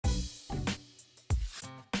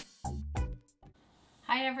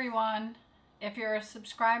Hi everyone. If you're a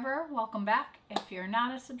subscriber, welcome back. If you're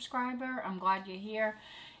not a subscriber, I'm glad you're here.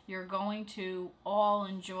 You're going to all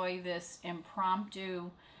enjoy this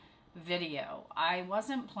impromptu video. I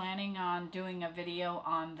wasn't planning on doing a video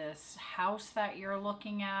on this house that you're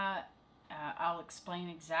looking at. I'll explain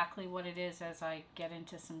exactly what it is as I get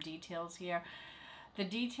into some details here. The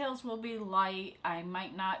details will be light. I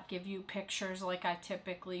might not give you pictures like I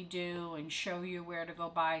typically do and show you where to go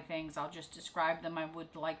buy things. I'll just describe them. I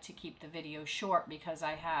would like to keep the video short because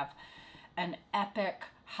I have an epic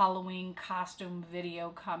Halloween costume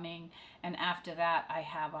video coming, and after that I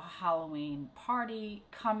have a Halloween party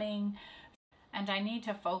coming, and I need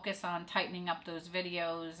to focus on tightening up those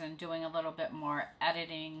videos and doing a little bit more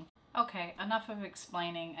editing. Okay, enough of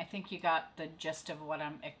explaining. I think you got the gist of what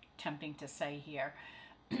I'm attempting to say here.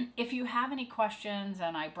 If you have any questions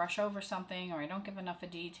and I brush over something or I don't give enough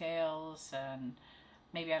of details, and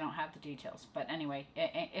maybe I don't have the details, but anyway,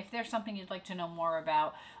 if there's something you'd like to know more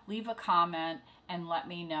about, leave a comment and let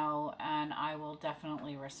me know, and I will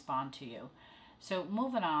definitely respond to you. So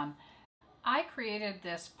moving on. I created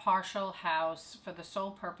this partial house for the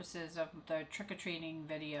sole purposes of the trick-or-treating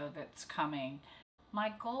video that's coming.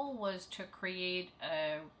 My goal was to create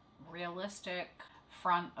a realistic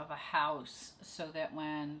front of a house so that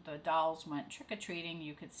when the dolls went trick-or-treating,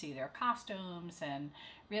 you could see their costumes and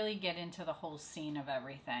really get into the whole scene of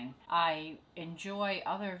everything. I enjoy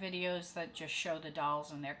other videos that just show the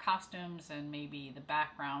dolls and their costumes and maybe the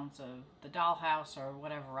backgrounds of the dollhouse or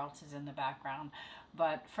whatever else is in the background.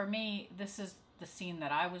 But for me, this is the scene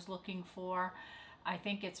that I was looking for. I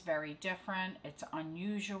think it's very different. It's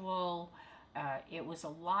unusual. It was a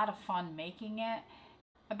lot of fun making it.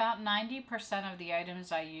 About 90% of the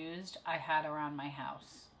items I used, I had around my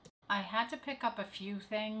house. I had to pick up a few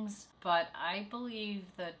things, but I believe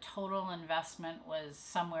the total investment was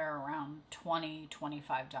somewhere around $20,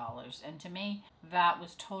 $25. And to me, that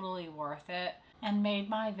was totally worth it and made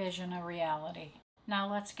my vision a reality. Now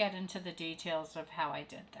let's get into the details of how I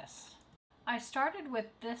did this. I started with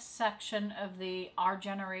this section of the Our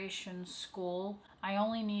Generation school. I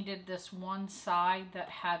only needed this one side that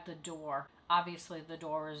had the door. Obviously the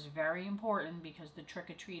door is very important because the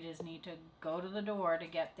trick-or-treaters need to go to the door to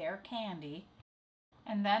get their candy.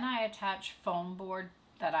 And then I attached foam board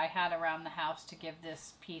that I had around the house to give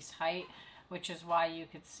this piece height, which is why you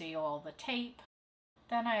could see all the tape.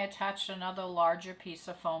 Then I attached another larger piece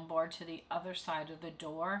of foam board to the other side of the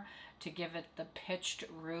door to give it the pitched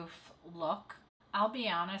roof look. I'll be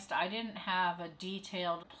honest, I didn't have a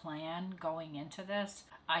detailed plan going into this.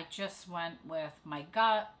 I just went with my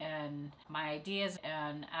gut and my ideas,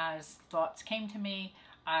 and as thoughts came to me,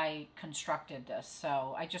 I constructed this.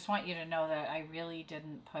 So I just want you to know that I really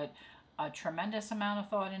didn't put a tremendous amount of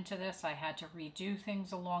thought into this. I had to redo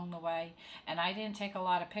things along the way, and I didn't take a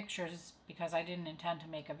lot of pictures because I didn't intend to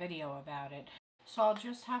make a video about it. So I'll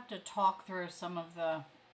just have to talk through some of the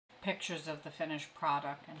pictures of the finished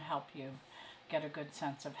product and help you get a good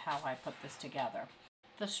sense of how I put this together.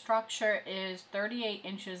 The structure is 38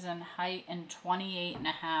 inches in height and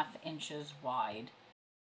 28.5 inches wide.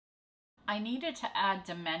 I needed to add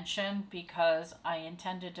dimension because I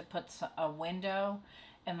intended to put a window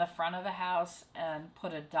in the front of the house and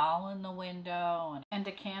put a doll in the window and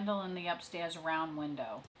a candle in the upstairs round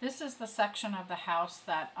window. This is the section of the house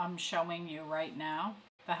that I'm showing you right now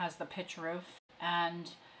that has the pitch roof,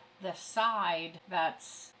 and the side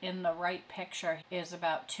that's in the right picture is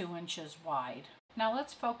about 2 inches wide. Now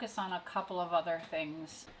let's focus on a couple of other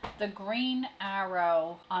things. The green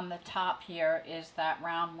arrow on the top here is that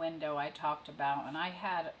round window I talked about, and I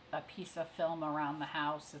had a piece of film around the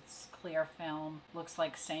house. It's clear film, looks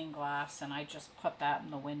like stained glass, and I just put that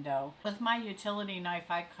in the window. With my utility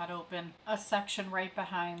knife, I cut open a section right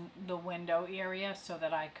behind the window area so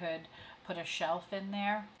that I could put a shelf in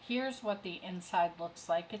there. Here's what the inside looks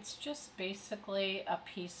like. It's just basically a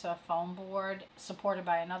piece of foam board supported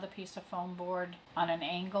by another piece of foam board on an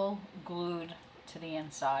angle glued to the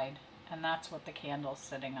inside, and that's what the candle's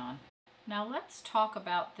sitting on. Now let's talk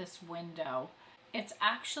about this window. It's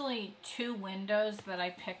actually two windows that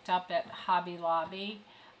I picked up at Hobby Lobby,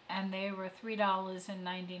 and they were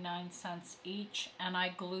 $3.99 each, and I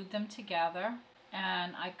glued them together.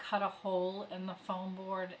 And I cut a hole in the foam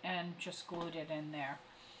board and just glued it in there.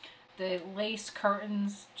 The lace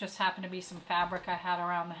curtains just happened to be some fabric I had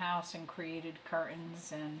around the house and created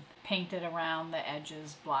curtains and painted around the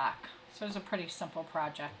edges black. So it was a pretty simple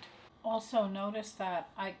project. Also notice that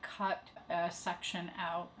I cut a section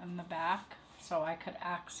out in the back so I could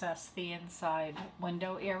access the inside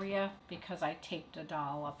window area because I taped a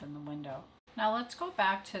doll up in the window. Now let's go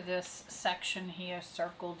back to this section here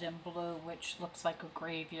circled in blue, which looks like a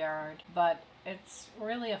graveyard, but it's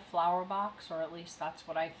really a flower box, or at least that's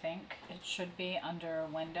what I think it should be, under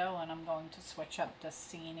a window, and I'm going to switch up the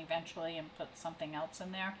scene eventually and put something else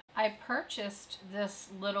in there. I purchased this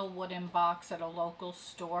little wooden box at a local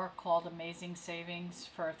store called Amazing Savings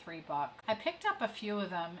for $3. I picked up a few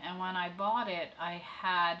of them, and when I bought it, I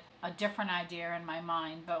had a different idea in my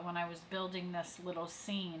mind, but when I was building this little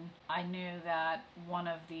scene, I knew that one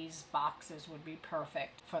of these boxes would be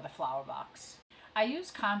perfect for the flower box. I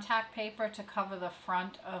used contact paper to cover the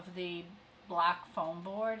front of the black foam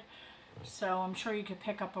board, so I'm sure you could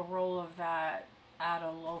pick up a roll of that at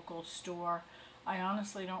a local store. I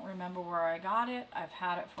honestly don't remember where I got it. I've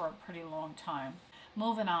had it for a pretty long time.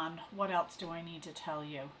 Moving on, what else do I need to tell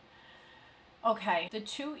you? Okay, the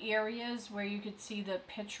two areas where you could see the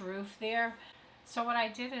pitch roof there. So what I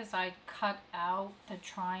did is I cut out the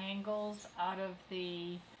triangles out of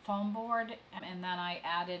the foam board, and then I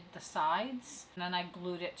added the sides, and then I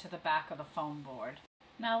glued it to the back of the foam board.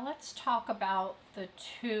 Now let's talk about the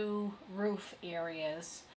two roof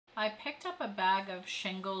areas. I picked up a bag of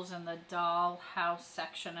shingles in the Dollhouse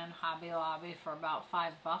section in Hobby Lobby for about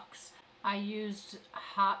 $5. I used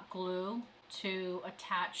hot glue to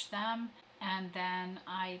attach them, and then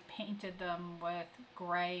I painted them with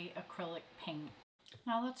gray acrylic paint.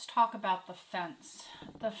 Now let's talk about the fence.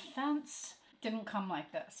 The fence didn't come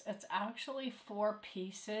like this. It's actually 4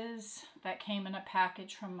 pieces that came in a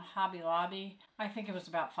package from Hobby Lobby. I think it was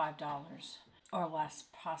about $5 or less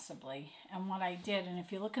possibly. And what I did, and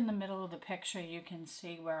if you look in the middle of the picture, you can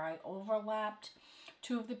see where I overlapped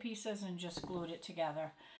 2 of the pieces and just glued it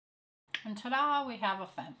together. And ta-da, we have a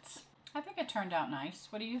fence. I think it turned out nice.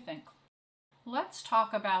 What do you think? Let's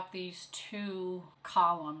talk about these 2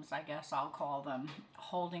 columns, I guess I'll call them,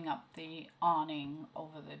 holding up the awning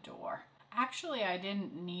over the door. Actually, I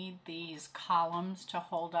didn't need these columns to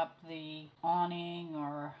hold up the awning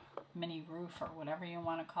or mini roof or whatever you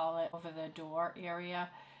want to call it over the door area.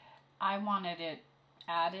 I wanted it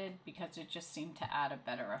added because it just seemed to add a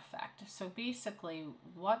better effect. So basically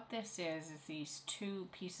what this is these 2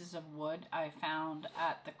 pieces of wood I found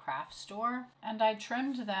at the craft store, and I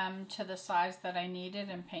trimmed them to the size that I needed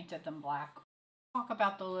and painted them black. Talk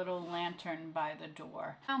about the little lantern by the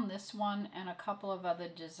door. I found this one and a couple of other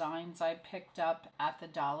designs I picked up at the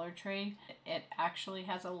Dollar Tree. It actually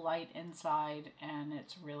has a light inside and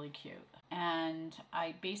it's really cute. And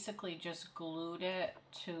I basically just glued it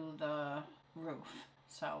to the roof.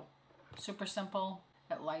 So super simple.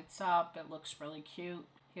 It lights up. It looks really cute.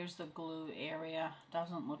 Here's the glue area.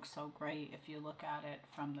 Doesn't look so great if you look at it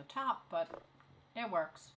from the top, but it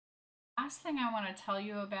works. Last thing I want to tell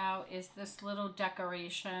you about is this little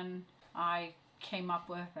decoration I came up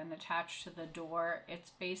with and attached to the door.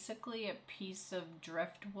 It's basically a piece of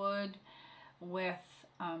driftwood with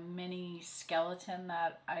a mini skeleton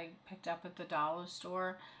that I picked up at the dollar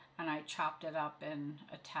store, and I chopped it up and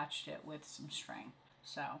attached it with some string.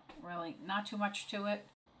 So really not too much to it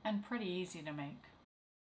and pretty easy to make.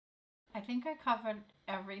 I think I covered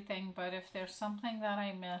everything, but if there's something that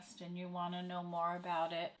I missed and you want to know more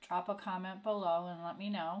about it, drop a comment below and let me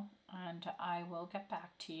know, and I will get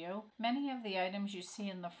back to you. Many of the items you see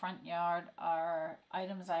in the front yard are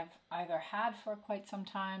items I've either had for quite some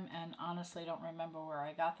time and honestly don't remember where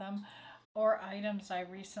I got them, or items I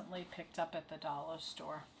recently picked up at the dollar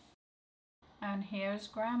store. And here's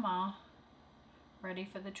Grandma, ready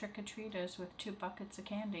for the trick-or-treaters with 2 buckets of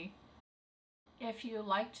candy. If you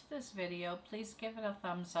liked this video, please give it a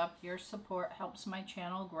thumbs up. Your support helps my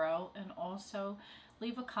channel grow, and also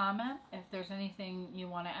leave a comment if there's anything you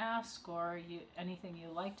want to ask or anything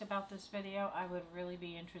you liked about this video. I would really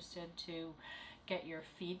be interested to get your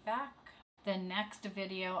feedback. The next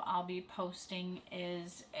video I'll be posting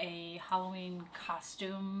is a Halloween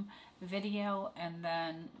costume video, and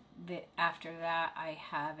then after that I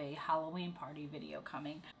have a Halloween party video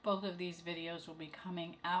coming. Both of these videos will be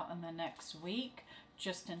coming out in the next week,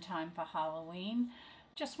 just in time for Halloween.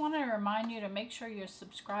 Just want to remind you to make sure you're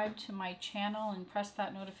subscribed to my channel and press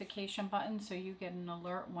that notification button so you get an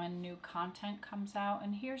alert when new content comes out.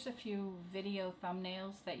 And here's a few video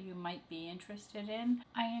thumbnails that you might be interested in.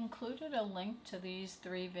 I included a link to these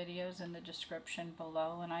 3 videos in the description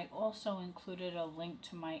below, and I also included a link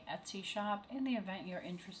to my Etsy shop in the event you're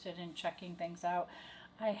interested in checking things out.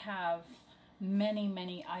 I have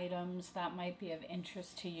many items that might be of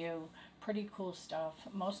interest to you. Pretty cool stuff.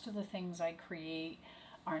 Most of the things I create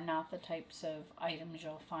are not the types of items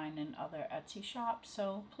you'll find in other Etsy shops,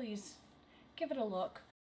 so please give it a look.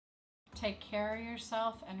 Take care of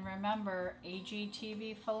yourself, and remember,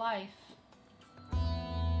 AGTV for life.